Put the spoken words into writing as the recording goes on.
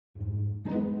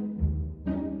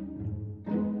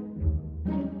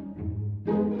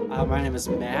My name is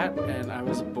Matt, and I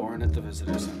was born at the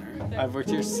Visitors Center. I've worked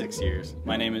here 6 years.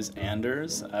 My name is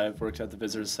Anders. I've worked at the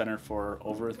Visitors Center for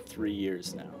over 3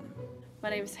 years now. My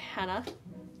name is Hannah.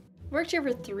 Worked here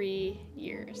for 3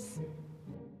 years.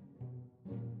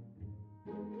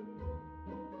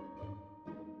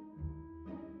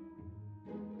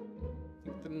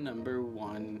 I think the number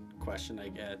one question I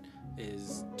get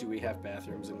is, do we have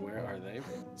bathrooms and where are they?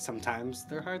 Sometimes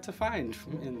they're hard to find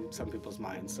in some people's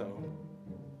minds, so.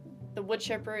 The wood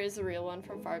chipper is the real one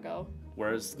from Fargo.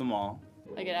 Where's the mall?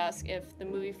 I get asked if the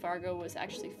movie Fargo was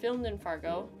actually filmed in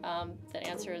Fargo. The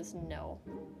answer is no.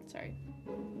 Sorry.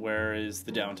 Where is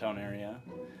the downtown area?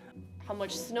 How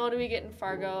much snow do we get in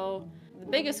Fargo? The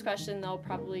biggest question, though,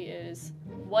 probably is,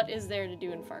 what is there to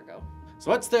do in Fargo?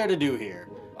 So what's there to do here?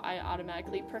 I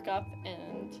automatically perk up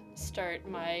and start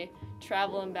my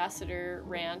travel ambassador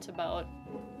rant about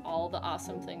all the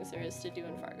awesome things there is to do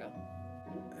in Fargo.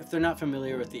 If they're not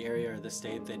familiar with the area or the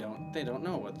state, they don't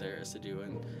know what there is to do,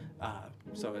 and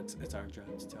so it's our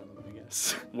job to tell them, I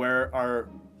guess. Where are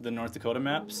the North Dakota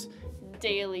maps?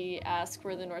 Daily ask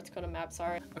where the North Dakota maps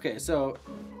are. Okay, so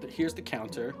here's the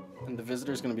counter, and the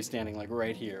visitor's gonna be standing like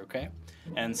right here, okay?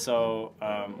 And so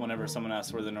whenever someone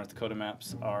asks where the North Dakota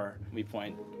maps are, we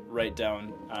point right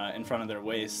down in front of their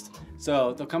waist.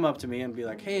 So they'll come up to me and be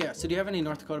like, hey, so do you have any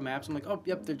North Dakota maps? I'm like, oh,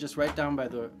 yep, they're just right down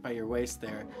by your waist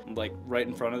there. Like right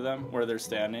in front of them where they're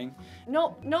standing.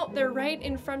 No, they're right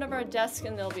in front of our desk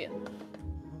and they'll be...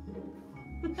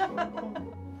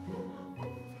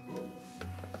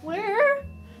 Where?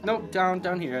 No,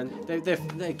 down here, and they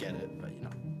get it, but you know,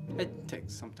 it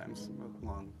takes sometimes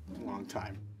a long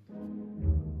time.